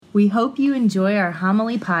We hope you enjoy our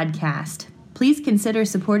homily podcast. Please consider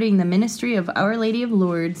supporting the ministry of Our Lady of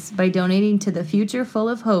Lourdes by donating to the Future Full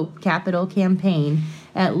of Hope Capital Campaign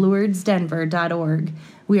at lourdesdenver.org.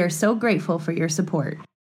 We are so grateful for your support.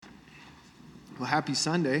 Well, happy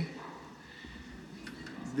Sunday.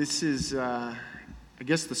 This is, I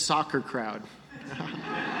guess, the soccer crowd.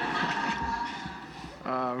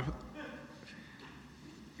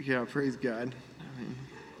 Yeah, praise God. I mean,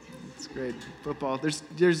 it's great. Football. There's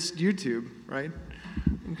YouTube, right?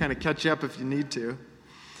 You can kind of catch up if you need to.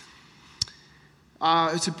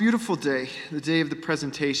 It's a beautiful day, the day of the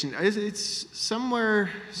presentation. It's somewhere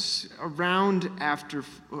around after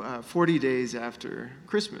 40 days after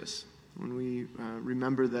Christmas, when we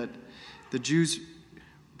remember that the Jews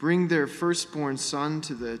bring their firstborn son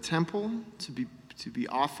to the temple to be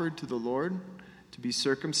offered to the Lord, to be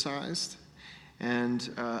circumcised, and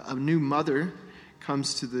a new mother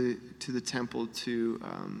comes to the temple to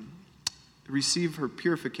receive her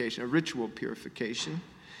purification, a ritual purification.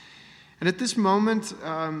 And at this moment,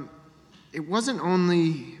 it wasn't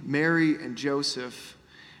only Mary and Joseph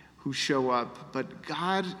who show up, but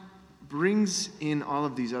God brings in all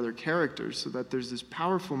of these other characters so that there's this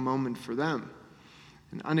powerful moment for them,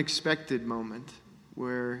 an unexpected moment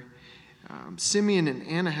where Simeon and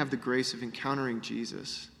Anna have the grace of encountering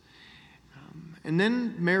Jesus. And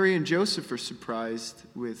then Mary and Joseph are surprised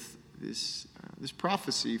with this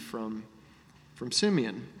prophecy from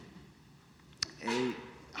Simeon.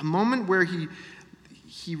 A moment where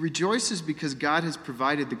he rejoices because God has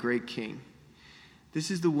provided the great king. This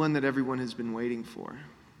is the one that everyone has been waiting for.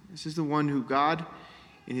 This is the one who God,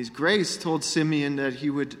 in his grace, told Simeon that he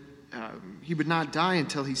would not die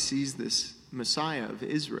until he sees this Messiah of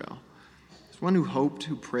Israel. This one who hoped,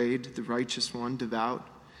 who prayed, the righteous one, devout.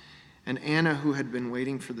 And Anna, who had been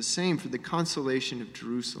waiting for the same, for the consolation of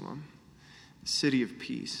Jerusalem, the city of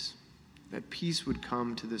peace. That peace would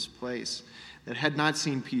come to this place that had not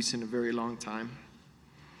seen peace in a very long time.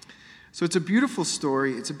 So it's a beautiful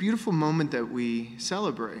story. It's a beautiful moment that we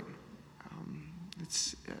celebrate.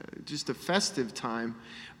 It's just a festive time,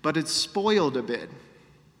 but it's spoiled a bit.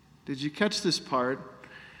 Did you catch this part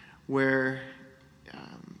where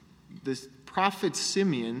this prophet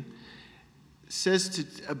Simeon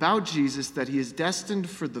says about Jesus that he is destined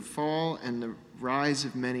for the fall and the rise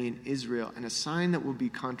of many in Israel, and a sign that will be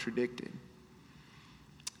contradicted?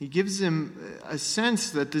 He gives him a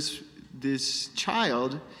sense that this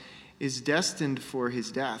child is destined for his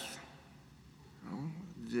death.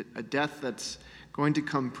 A death that's going to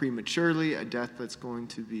come prematurely, a death that's going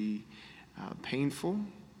to be painful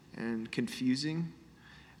and confusing.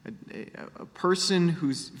 A person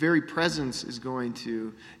whose very presence is going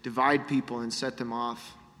to divide people and set them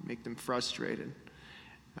off, make them frustrated.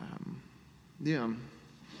 And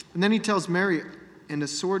then he tells Mary, "And a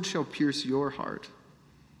sword shall pierce your heart."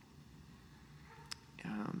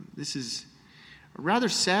 This is a rather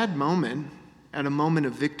sad moment at a moment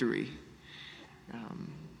of victory.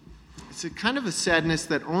 It's a kind of a sadness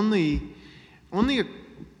that only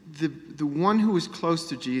the one who is close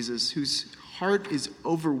to Jesus, whose heart is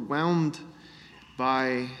overwhelmed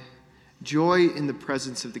by joy in the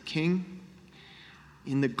presence of the King,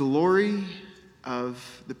 in the glory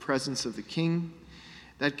of the presence of the King,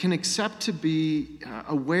 that can accept to be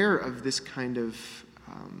aware of this kind of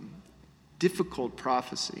difficult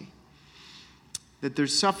prophecy, that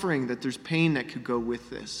there's suffering, that there's pain that could go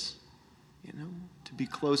with this, to be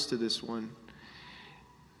close to this one.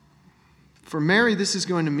 For Mary, this is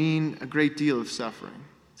going to mean a great deal of suffering.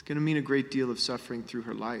 It's going to mean a great deal of suffering through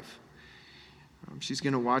her life. She's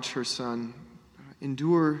going to watch her son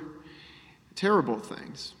endure terrible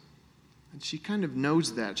things. And she kind of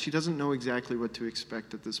knows that. She doesn't know exactly what to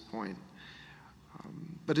expect at this point.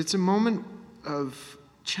 But it's a moment of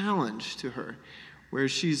challenge to her, where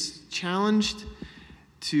she's challenged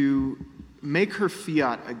to make her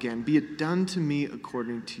fiat again. Be it done to me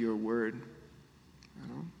according to your word.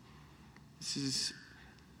 This is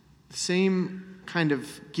the same kind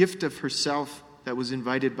of gift of herself that was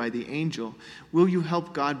invited by the angel. Will you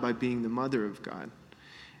help God by being the mother of God?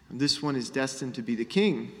 And this one is destined to be the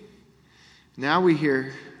king. Now we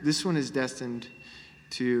hear this one is destined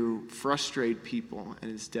to frustrate people and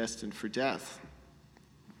is destined for death.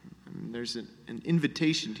 And there's an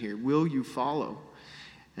invitation here. Will you follow?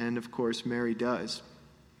 And of course, Mary does.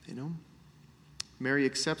 Mary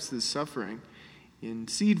accepts this suffering in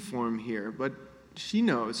seed form here, but she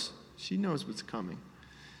knows what's coming.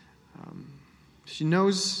 She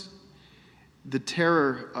knows the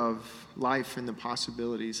terror of life and the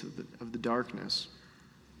possibilities of the darkness.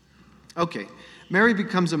 Okay, Mary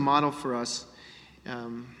becomes a model for us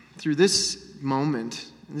through this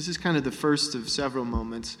moment And this is kind of the first of several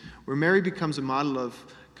moments where Mary becomes a model of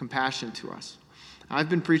compassion to us. I've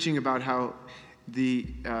been preaching about how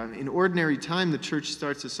in ordinary time, the church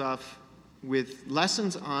starts us off with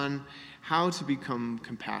lessons on how to become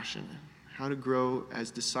compassionate, how to grow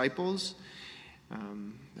as disciples.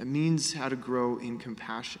 That means how to grow in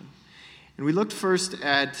compassion. And we looked first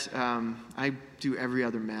at, I do every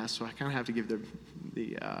other Mass, so I kind of have to give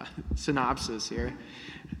the synopsis here.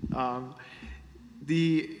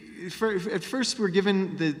 At first, we're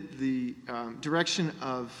given the direction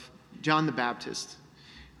of John the Baptist,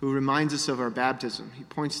 who reminds us of our baptism. He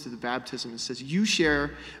points to the baptism and says, you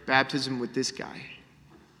share baptism with this guy,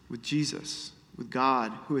 with Jesus, with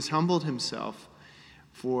God, who has humbled himself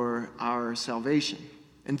for our salvation.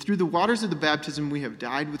 And through the waters of the baptism, we have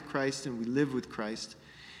died with Christ and we live with Christ.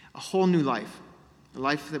 A whole new life, a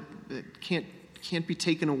life that can't be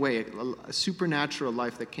taken away, a supernatural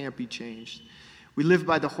life that can't be changed. We live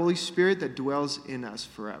by the Holy Spirit that dwells in us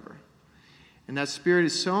forever. And that Spirit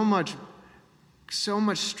is so much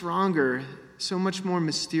stronger, so much more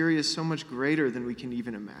mysterious, so much greater than we can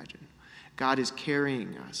even imagine. God is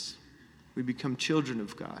carrying us. We become children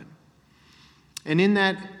of God. And in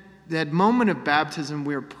that moment of baptism,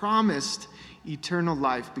 we are promised eternal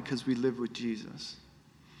life because we live with Jesus.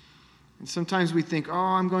 And sometimes we think,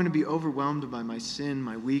 I'm going to be overwhelmed by my sin,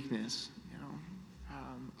 my weakness.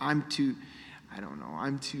 I'm too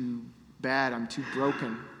bad, I'm too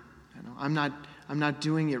broken. I'm not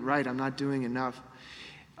doing it right, I'm not doing enough.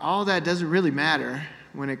 All that doesn't really matter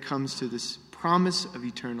when it comes to this promise of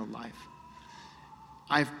eternal life.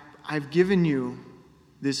 I've given you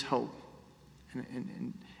this hope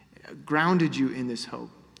and grounded you in this hope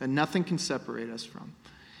that nothing can separate us from.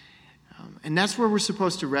 And that's where we're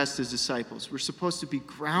supposed to rest as disciples. We're supposed to be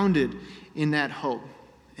grounded in that hope,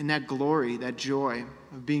 in that glory, that joy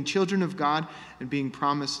of being children of God and being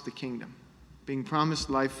promised the kingdom, being promised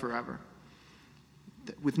life forever,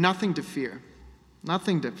 with nothing to fear.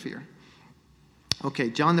 Nothing to fear.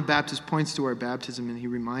 Okay, John the Baptist points to our baptism and he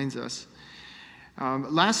reminds us.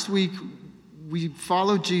 Last week, we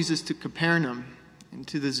followed Jesus to Capernaum,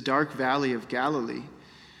 into this dark valley of Galilee,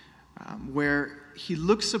 where he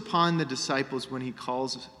looks upon the disciples when he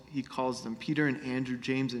calls them, Peter and Andrew,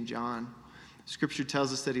 James and John. Scripture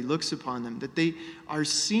tells us that he looks upon them, that they are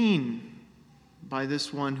seen by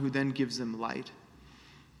this one who then gives them light.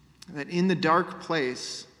 That in the dark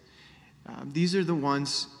place, these are the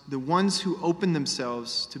ones who open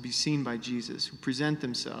themselves to be seen by Jesus, who present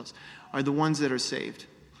themselves, are the ones that are saved.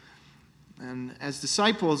 And as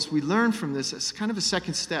disciples, we learn from this as kind of a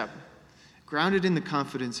second step. Grounded in the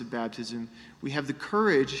confidence of baptism, we have the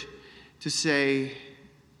courage to say,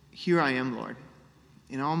 here I am, Lord,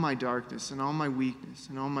 in all my darkness and all my weakness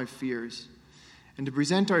and all my fears, and to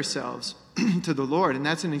present ourselves to the Lord. And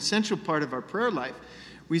that's an essential part of our prayer life.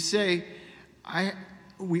 We say,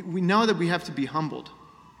 we know that we have to be humbled,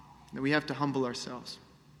 that we have to humble ourselves.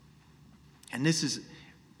 And it's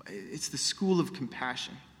the school of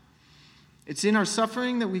compassion. It's in our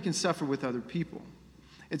suffering that we can suffer with other people.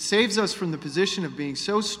 It saves us from the position of being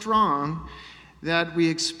so strong that we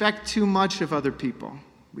expect too much of other people.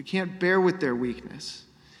 We can't bear with their weakness.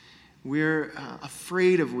 We're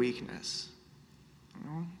afraid of weakness.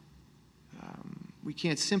 We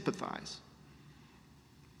can't sympathize.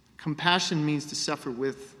 Compassion means to suffer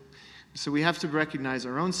with. So we have to recognize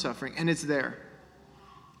our own suffering, and it's there.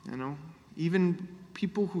 Even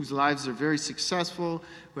people whose lives are very successful,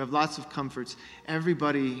 who have lots of comforts,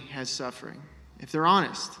 everybody has suffering. If they're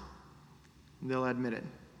honest, they'll admit it.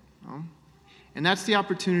 And that's the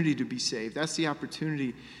opportunity to be saved. That's the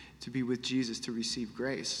opportunity to be with Jesus, to receive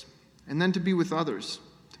grace. And then to be with others,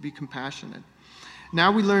 to be compassionate.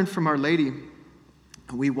 Now we learn from Our Lady.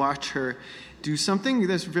 We watch her do something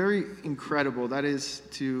that's very incredible. That is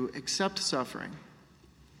to accept suffering.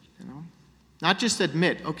 Not just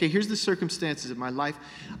admit, okay, here's the circumstances of my life.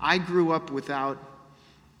 I grew up without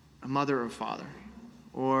a mother or father.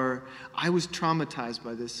 Or I was traumatized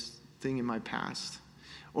by this thing in my past.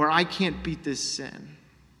 Or I can't beat this sin.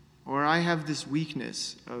 Or I have this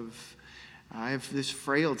weakness I have this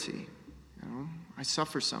frailty. I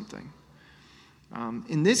suffer something.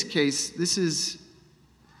 In this case,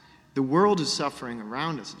 the world is suffering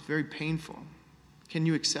around us. It's very painful. Can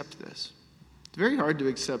you accept this? It's very hard to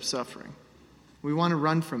accept suffering. We want to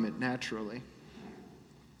run from it naturally.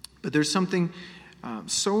 But there's something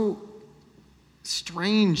so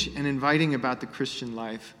strange and inviting about the Christian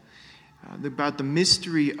life, about the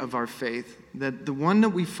mystery of our faith, that the one that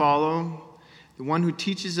we follow, the one who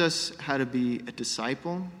teaches us how to be a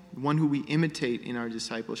disciple, the one who we imitate in our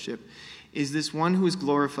discipleship, is this one who is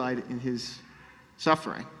glorified in his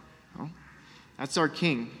suffering. That's our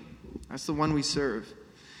King. That's the one we serve.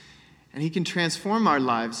 And he can transform our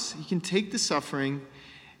lives. He can take the suffering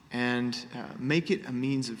and make it a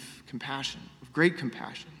means of compassion, of great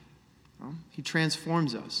compassion. He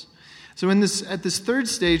transforms us. So at this third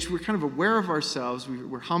stage, we're kind of aware of ourselves.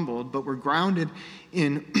 We're humbled, but we're grounded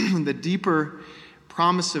in the deeper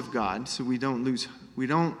promise of God, so we don't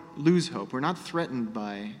lose hope. We're not threatened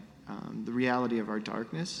by the reality of our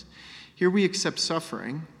darkness. Here we accept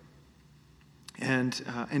suffering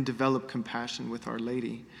and develop compassion with Our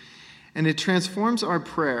Lady. And it transforms our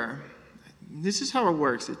prayer. This is how it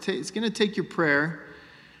works. It's going to take your prayer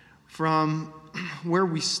from where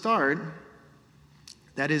we start.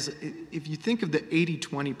 That is, if you think of the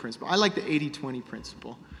 80-20 principle. I like the 80-20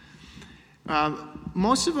 principle.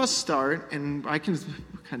 Most of us start, and I can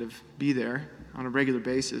kind of be there on a regular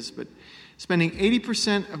basis, but spending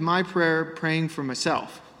 80% of my prayer praying for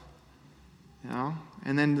myself.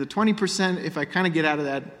 And then the 20%, if I kind of get out of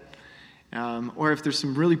that, or if there's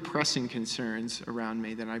some really pressing concerns around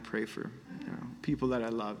me, then I pray for people that I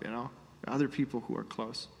love, other people who are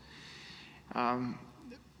close.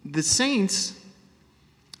 The saints,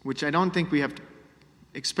 which I don't think we have to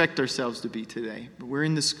expect ourselves to be today, but we're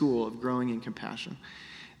in the school of growing in compassion.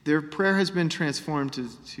 Their prayer has been transformed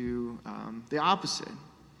to the opposite.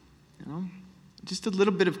 Just a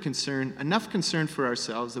little bit of concern, enough concern for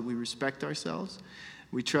ourselves that we respect ourselves,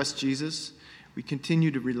 we trust Jesus, we continue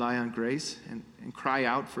to rely on grace and cry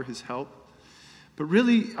out for his help. But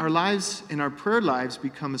really, our lives and our prayer lives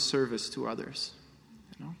become a service to others.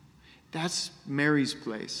 That's Mary's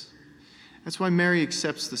place. That's why Mary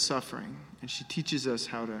accepts the suffering, and she teaches us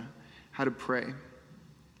how to pray.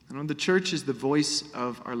 The church is the voice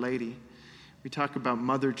of Our Lady. We talk about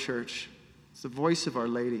Mother Church. It's the voice of Our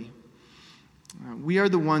Lady. We are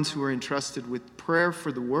the ones who are entrusted with prayer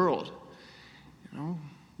for the world.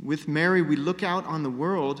 With Mary, we look out on the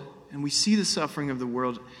world, and we see the suffering of the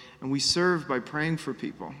world, and we serve by praying for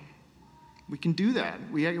people. We can do that.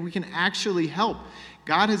 We can actually help.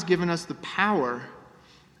 God has given us the power,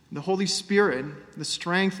 the Holy Spirit, the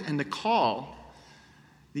strength, and the call,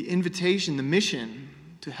 the invitation, the mission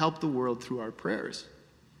to help the world through our prayers.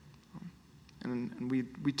 And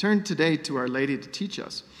we turn today to Our Lady to teach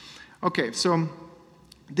us. Okay, so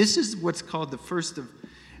this is what's called the first of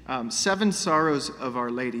 7 sorrows of Our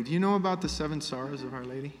Lady. Do you know about the 7 sorrows of Our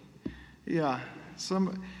Lady? Yeah,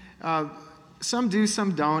 some do,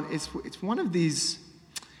 some don't. It's one of these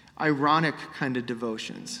ironic kind of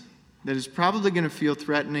devotions that is probably going to feel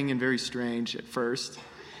threatening and very strange at first,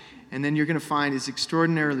 and then you're going to find is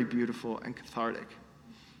extraordinarily beautiful and cathartic.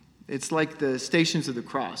 It's like the Stations of the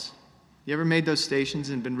Cross. You ever made those stations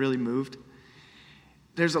and been really moved?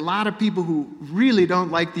 There's a lot of people who really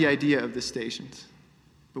don't like the idea of the stations,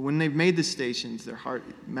 but when they've made the stations, their heart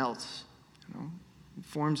melts, it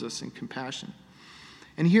forms us in compassion.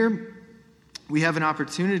 And here we have an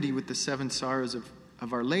opportunity with the 7 sorrows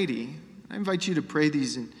of Our Lady. I invite you to pray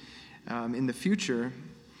these in the future,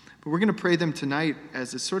 but we're going to pray them tonight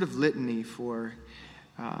as a sort of litany for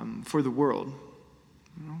the world,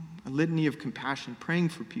 a litany of compassion, praying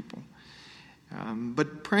for people,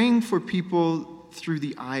 but praying for people through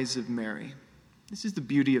the eyes of Mary. This is the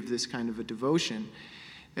beauty of this kind of a devotion,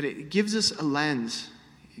 that it gives us a lens,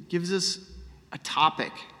 it gives us a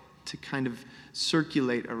topic to kind of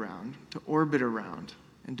circulate around, to orbit around,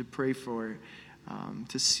 and to pray for,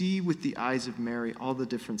 to see with the eyes of Mary all the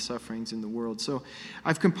different sufferings in the world. So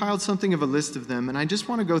I've compiled something of a list of them, and I just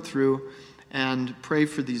want to go through and pray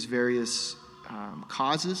for these various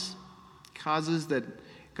causes that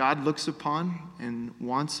God looks upon and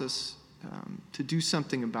wants us to do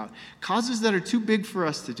something about. Causes that are too big for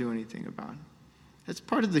us to do anything about. That's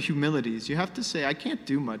part of the humility. Is you have to say, I can't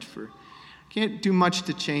do much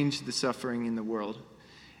to change the suffering in the world.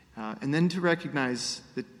 And then to recognize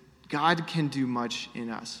that God can do much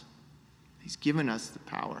in us. He's given us the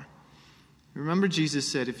power. Remember, Jesus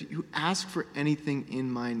said, if you ask for anything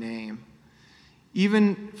in my name,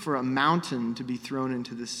 even for a mountain to be thrown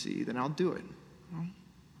into the sea, then I'll do it.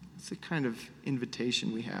 That's the kind of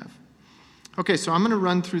invitation we have. Okay, so I'm going to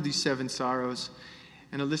run through these 7 sorrows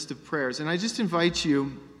and a list of prayers. And I just invite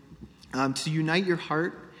you to unite your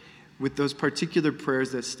heart with those particular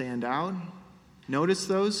prayers that stand out. Notice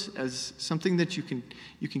those as something that you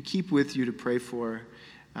can keep with you to pray for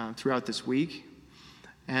throughout this week.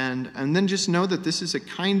 And then just know that this is a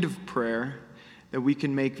kind of prayer that we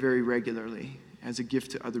can make very regularly as a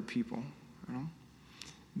gift to other people.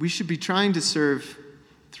 We should be trying to serve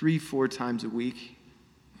 3-4 times a week.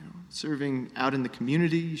 Serving out in the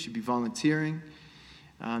community, you should be volunteering.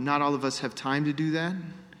 Not all of us have time to do that.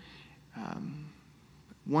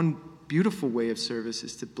 One beautiful way of service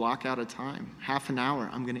is to block out a time, half an hour.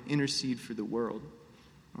 I'm going to intercede for the world.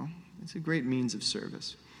 Well, it's a great means of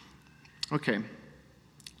service. Okay,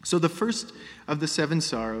 so the first of the 7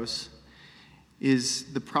 sorrows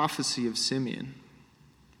is the prophecy of Simeon.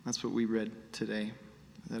 That's what we read today,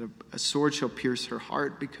 that a sword shall pierce her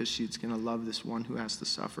heart because she's going to love this one who has to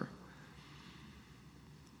suffer.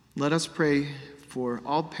 Let us pray for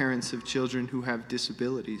all parents of children who have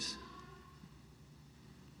disabilities.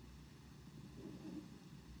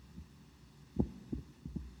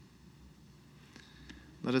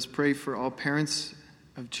 Let us pray for all parents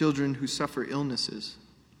of children who suffer illnesses.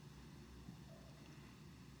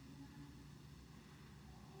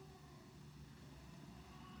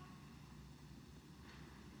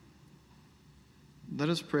 Let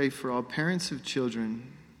us pray for all parents of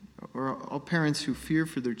children, or all parents who fear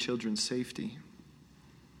for their children's safety.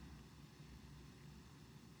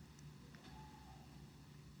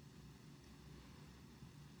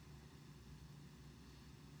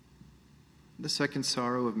 The second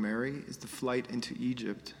sorrow of Mary is the flight into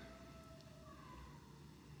Egypt.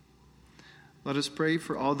 Let us pray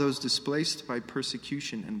for all those displaced by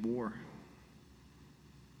persecution and war.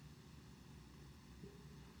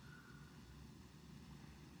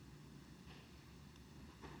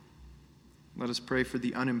 Let us pray for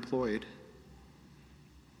the unemployed.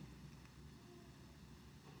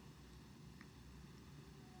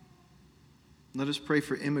 Let us pray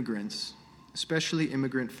for immigrants, especially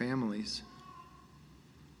immigrant families.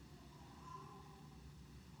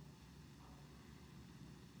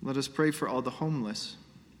 Let us pray for all the homeless.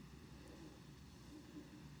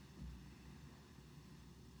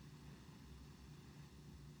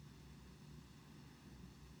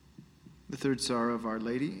 The third sorrow of Our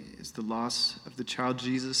Lady is the loss of the child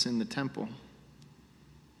Jesus in the temple.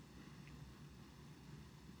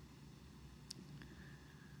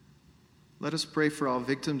 Let us pray for all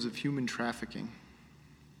victims of human trafficking.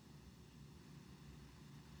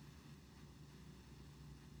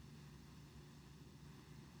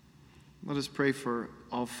 Let us pray for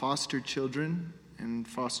all foster children and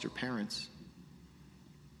foster parents.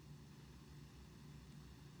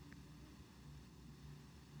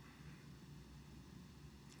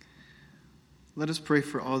 Let us pray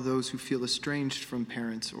for all those who feel estranged from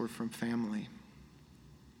parents or from family.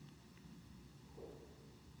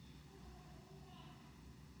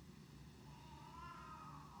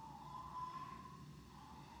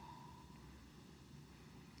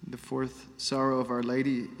 The fourth sorrow of Our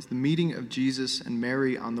Lady is the meeting of Jesus and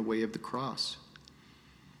Mary on the way of the cross.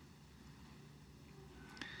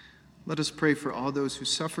 Let us pray for all those who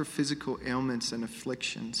suffer physical ailments and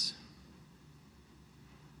afflictions.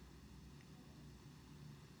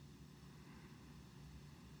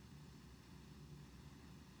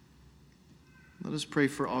 Let us pray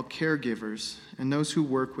for all caregivers and those who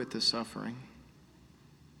work with the suffering.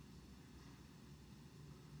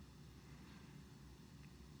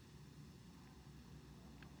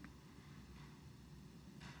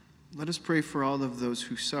 Let us pray for all of those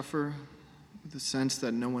who suffer with the sense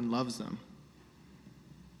that no one loves them.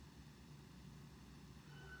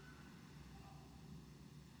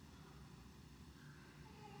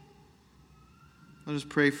 Let us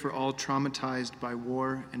pray for all traumatized by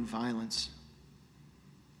war and violence.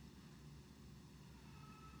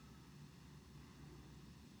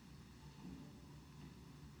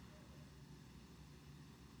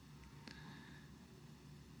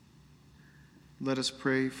 Let us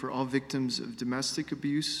pray for all victims of domestic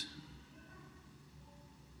abuse.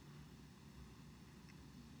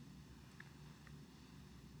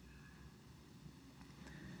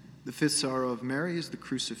 The fifth sorrow of Mary is the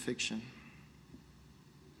crucifixion.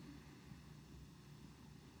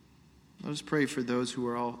 Let us pray for those who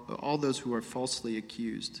are all those who are falsely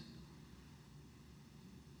accused.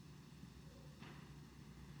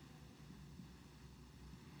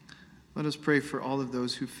 Let us pray for all of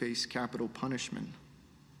those who face capital punishment.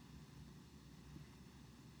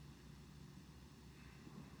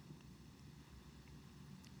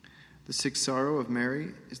 The sixth sorrow of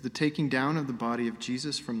Mary is the taking down of the body of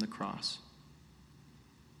Jesus from the cross.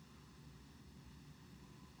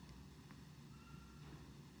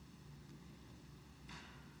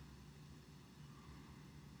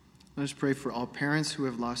 Let us pray for all parents who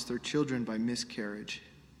have lost their children by miscarriage.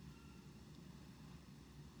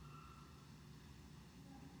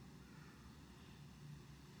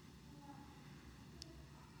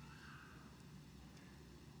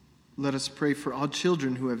 Let us pray for all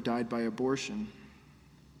children who have died by abortion.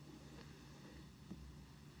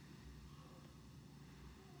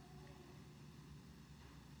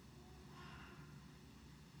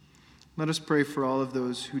 Let us pray for all of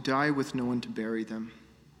those who die with no one to bury them.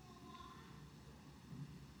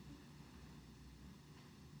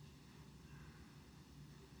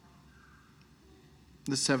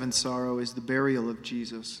 The seventh sorrow is the burial of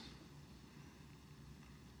Jesus.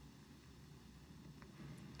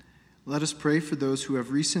 Let us pray for those who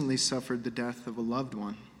have recently suffered the death of a loved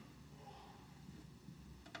one.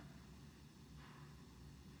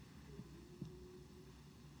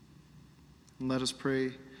 And let us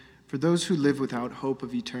pray for those who live without hope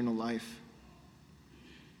of eternal life.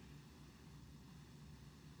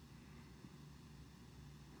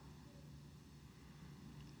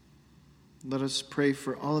 Let us pray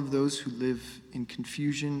for all of those who live in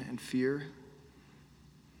confusion and fear.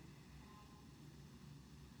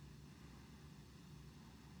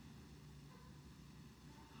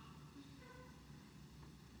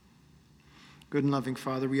 Good and loving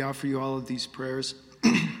Father, we offer you all of these prayers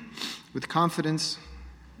with confidence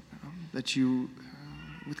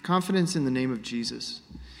with confidence in the name of Jesus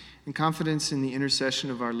and confidence in the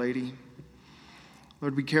intercession of Our Lady.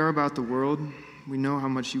 Lord, we care about the world. We know how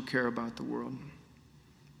much you care about the world.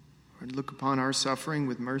 Lord, look upon our suffering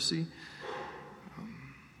with mercy.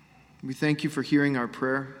 We thank you for hearing our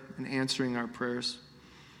prayer and answering our prayers.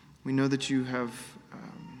 We know that you have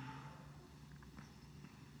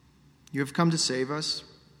come to save us.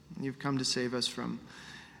 You've come to save us from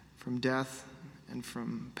death and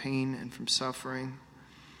from pain and from suffering.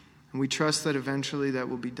 And we trust that eventually that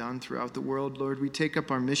will be done throughout the world. Lord, we take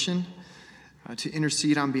up our mission to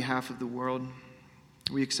intercede on behalf of the world.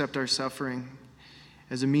 We accept our suffering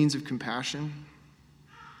as a means of compassion,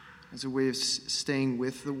 as a way of staying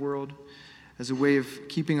with the world, as a way of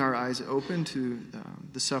keeping our eyes open to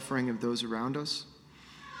the suffering of those around us.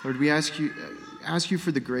 Lord, we ask you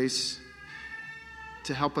for the grace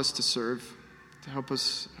to help us to serve, to help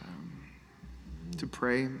us to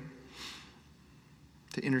pray,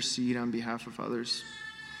 to intercede on behalf of others.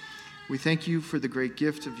 We thank you for the great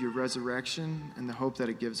gift of your resurrection and the hope that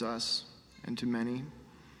it gives us and to many.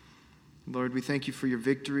 Lord, we thank you for your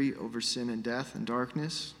victory over sin and death and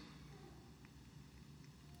darkness.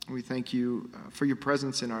 We thank you for your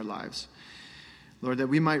presence in our lives. Lord, that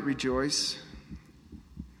we might rejoice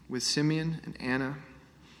with Simeon and Anna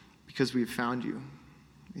because we have found you.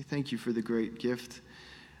 We thank you for the great gift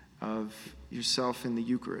of yourself in the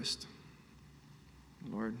Eucharist.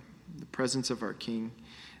 Lord, the presence of our King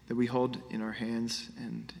that we hold in our hands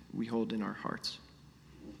and we hold in our hearts.